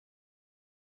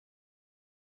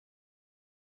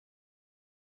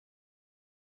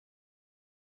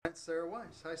That's Sarah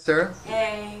Weiss. Hi, Sarah.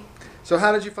 Hey. So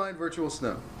how did you find virtual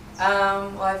snow?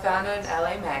 Well, I found it in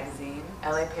LA magazine,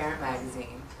 LA Parent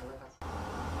magazine.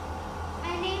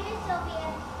 My name is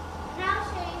Silvia, and I'll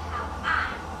show you how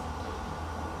I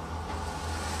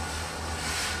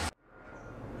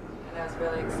And I was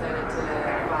really excited to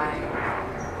find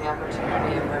the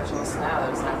opportunity of virtual snow.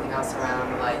 There's nothing else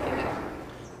around like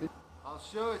it. I'll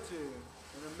show it to you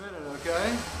in a minute,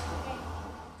 okay?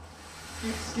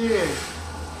 Keep skiing.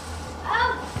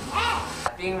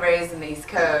 Being raised in the East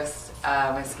Coast,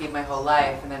 I skied my whole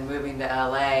life, and then moving to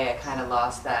LA, I kind of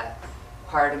lost that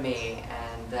part of me,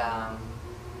 and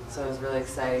so it was really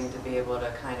exciting to be able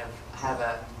to kind of have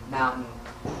a mountain,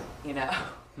 Yeah.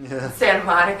 Santa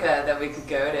Monica that we could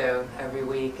go to every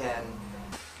weekend.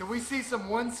 Can we see some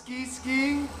one ski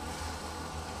skiing?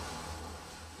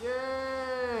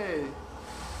 Yay!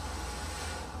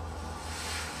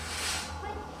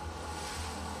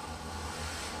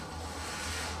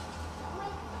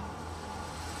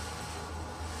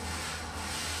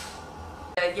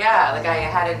 Yeah, like I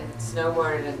hadn't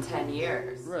snowboarded in 10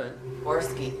 years. Right. Or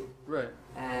skied. Right.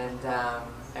 And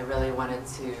I really wanted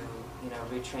to,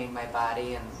 retrain my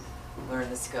body and learn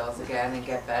the skills again and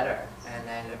get better. And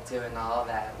I ended up doing all of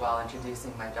that while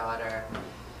introducing my daughter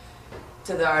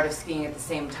to the art of skiing at the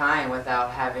same time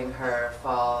without having her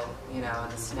fall, in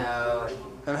the snow.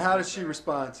 And how does she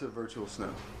respond to virtual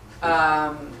snow?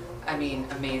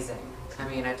 Amazing.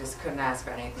 I just couldn't ask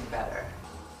for anything better.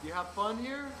 You have fun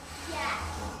here? Yes.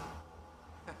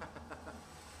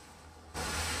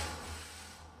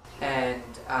 And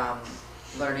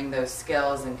learning those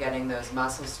skills and getting those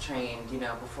muscles trained,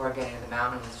 before getting to the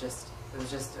mountain was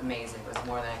just amazing. It was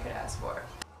more than I could ask for.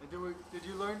 And did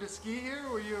you learn to ski here?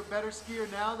 Were you a better skier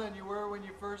now than you were when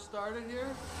you first started here?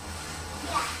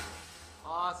 Yeah.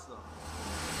 Awesome.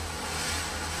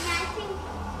 And I think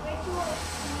virtual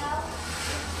snow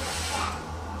is the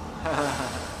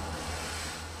best.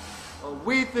 Well,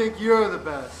 we think you're the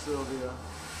best, Sylvia.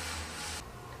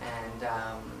 And,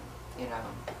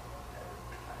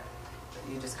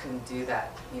 you just couldn't do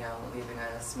that, leaving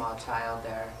a small child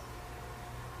there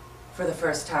for the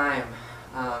first time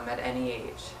at any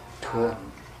age. Cool.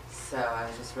 So I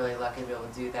was just really lucky to be able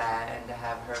to do that and to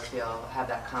have her have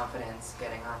that confidence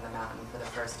getting on the mountain for the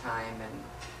first time and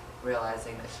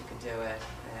realizing that she could do it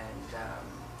and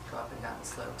go up and down the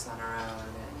slopes on her own.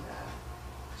 And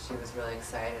she was really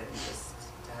excited and just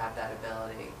to have that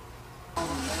ability.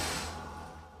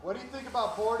 What do you think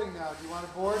about boarding now? Do you want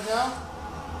to board now?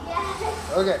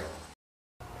 Yes. Okay.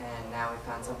 And now we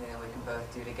found something that we can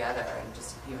both do together, and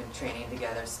just even training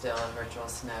together still in virtual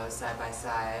snow side by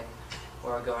side,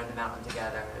 or going the mountain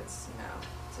together. It's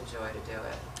it's a joy to do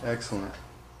it. Excellent.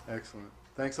 Excellent.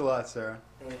 Thanks a lot, Sarah.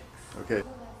 Thanks. Okay.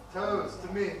 Toes to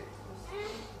me.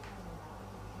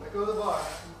 Let go of the bar.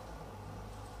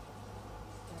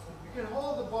 You can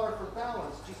hold the bar for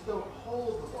balance, just don't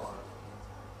hold the bar.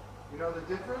 You know the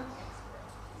difference?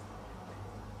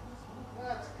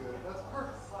 That's good. That's perfect.